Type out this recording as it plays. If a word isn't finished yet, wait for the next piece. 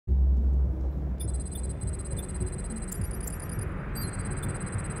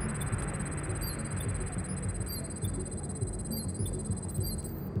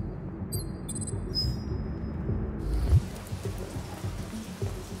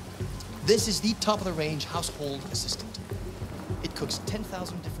This is the top-of-the-range household assistant. It cooks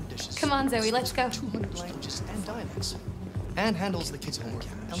 10,000 different dishes. Come on, Zoe, let's go. 200 languages and dialects. And handles the kids' homework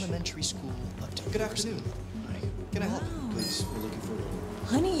from elementary school up to Good afternoon. Hi. Can I help you? Please, we're looking for...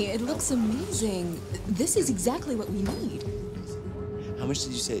 Honey, it looks amazing. This is exactly what we need. How much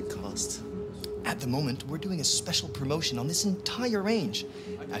did you say it cost? At the moment, we're doing a special promotion on this entire range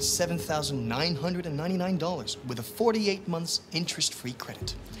at $7,999 with a 48 months interest-free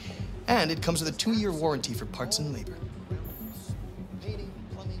credit. And it comes with a 2-year warranty for parts and labor. Painting,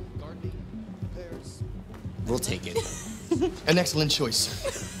 plumbing, gardening, repairs. We'll take it. An excellent choice,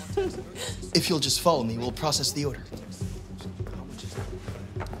 sir. If you'll just follow me, we'll process the order. How much is it?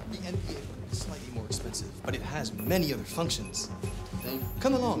 The NPA is slightly more expensive, but it has many other functions.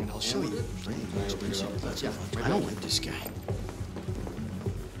 Come along and I'll show you. I don't like this guy.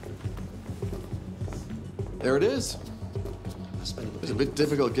 There it is. It was a bit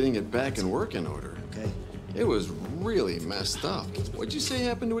difficult getting it back in working order. Okay. It was really messed up. What'd you say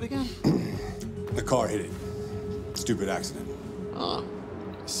happened to it again? The car hit it. Stupid accident. Ah, I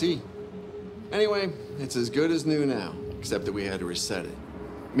see. Anyway, it's as good as new now, except that we had to reset it.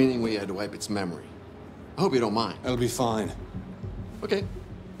 Meaning we had to wipe its memory. I hope you don't mind. It'll be fine. Okay.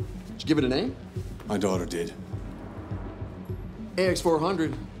 Did you give it a name? My daughter did.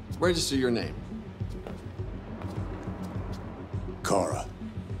 AX400. Register your name. Kara.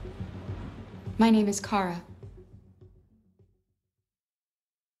 My name is Kara.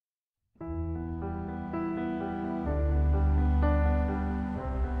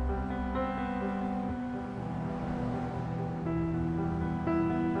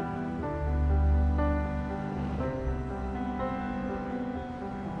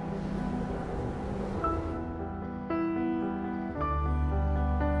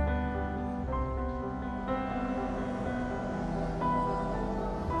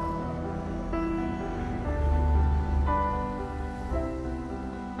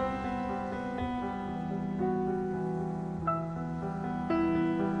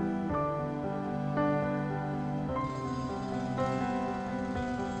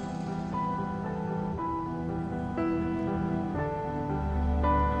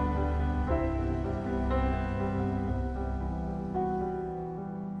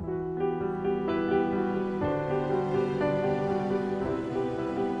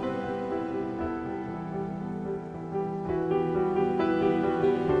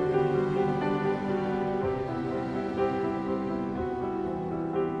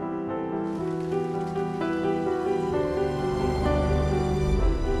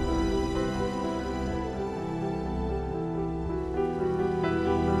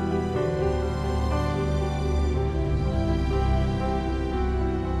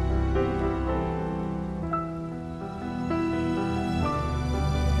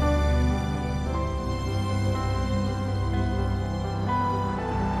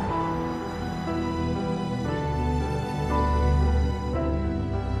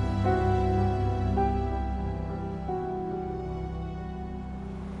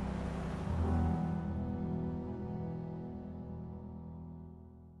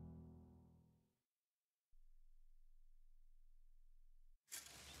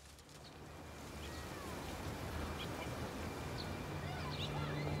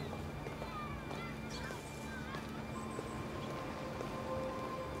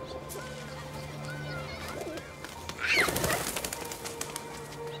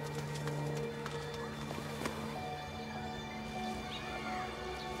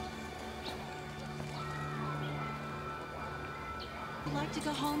 Would you like to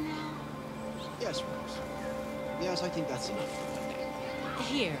go home now? Yes, Rose. Yes, I think that's enough for one day.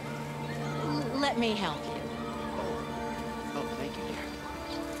 Here, let me help you. Oh, thank you, dear.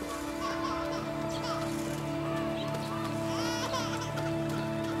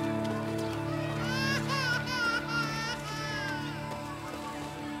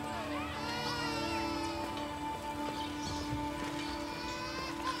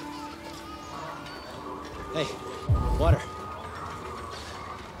 Hey, water.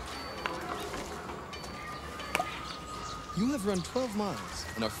 You have run 12 miles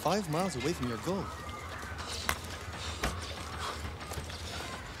and are 5 miles away from your goal.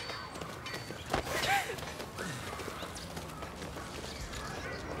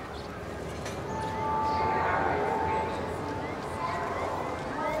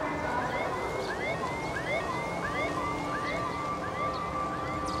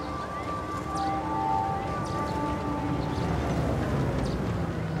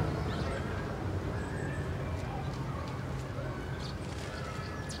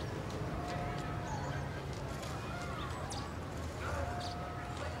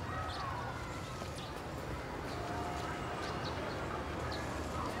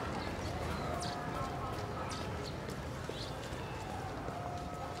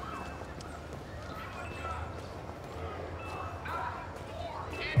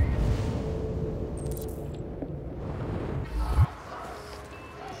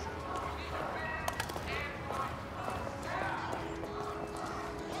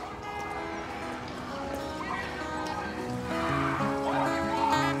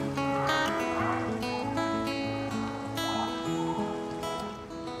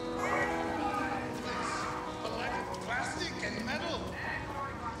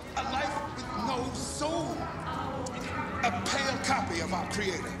 of our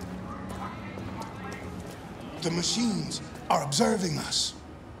Creator. The machines are observing us.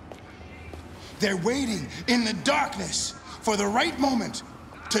 They're waiting in the darkness for the right moment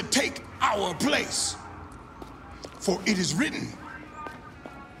to take our place. For it is written,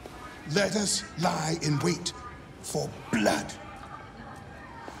 let us lie in wait for blood.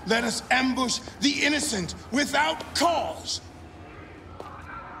 Let us ambush the innocent without cause.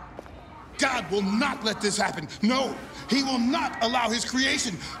 God will not let this happen. No, he will not allow his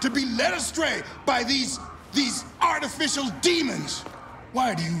creation to be led astray by these artificial demons.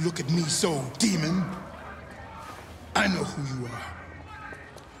 Why do you look at me so, demon? I know who you are.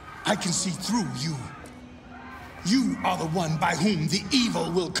 I can see through you. You are the one by whom the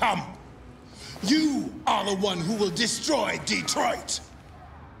evil will come. You are the one who will destroy Detroit.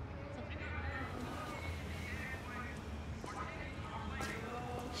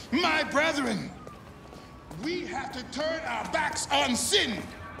 My brethren, we have to turn our backs on sin.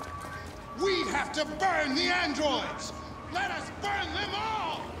 We have to burn the androids. Let us burn them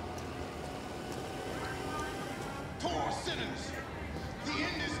all. Poor sinners, the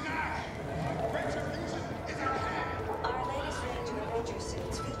end is now. Retribution is at hand. Our latest range of Avenger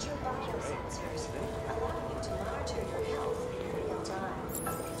suits feature biosensors, allowing you to monitor your health in real time.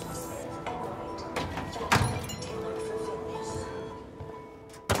 Smith and White, factory tailored for fitness.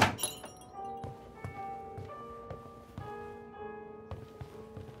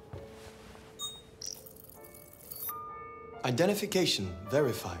 Identification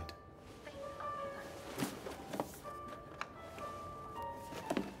verified.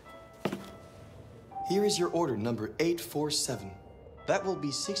 Here is your order number 847. That will be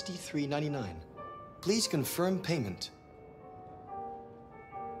 $63.99. Please confirm payment.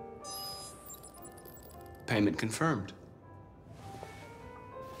 Payment confirmed.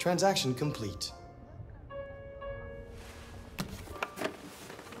 Transaction complete.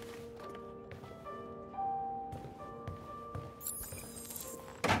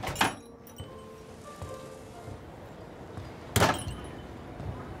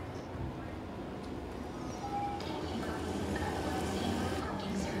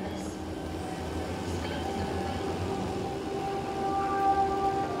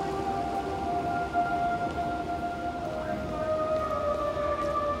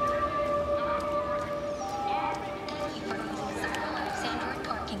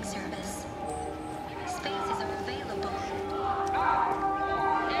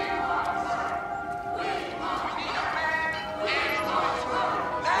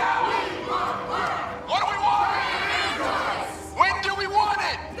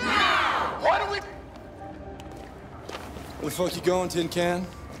 Where the fuck you going, Tin Can?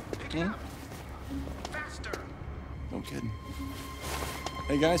 No kidding.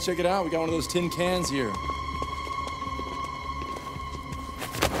 Hey guys, check it out. We got one of those tin cans here.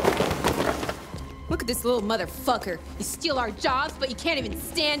 Look at this little motherfucker. You steal our jobs, but you can't even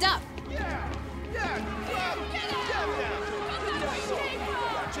stand up.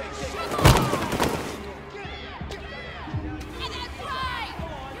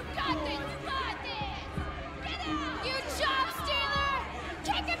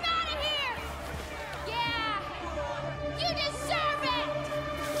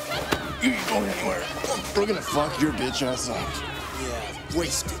 You ain't going anywhere. We're gonna fuck your bitch ass up. Yeah,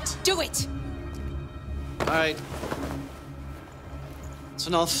 waste it. Do it! All right. It's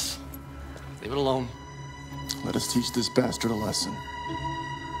enough. Leave it alone. Let us teach this bastard a lesson.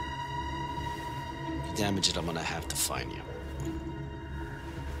 You damage it, I'm gonna have to fine you.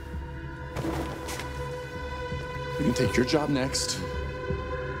 We can take your job next.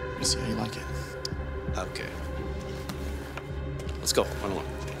 We'll see how you like it. Okay. Let's go. Run along.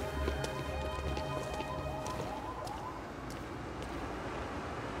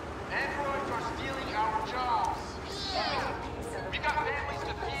 Androids are stealing our jobs. We got families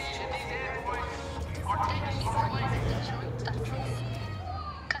to feed, and these androids are taking our places.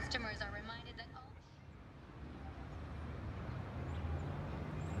 Customers are reminded that all...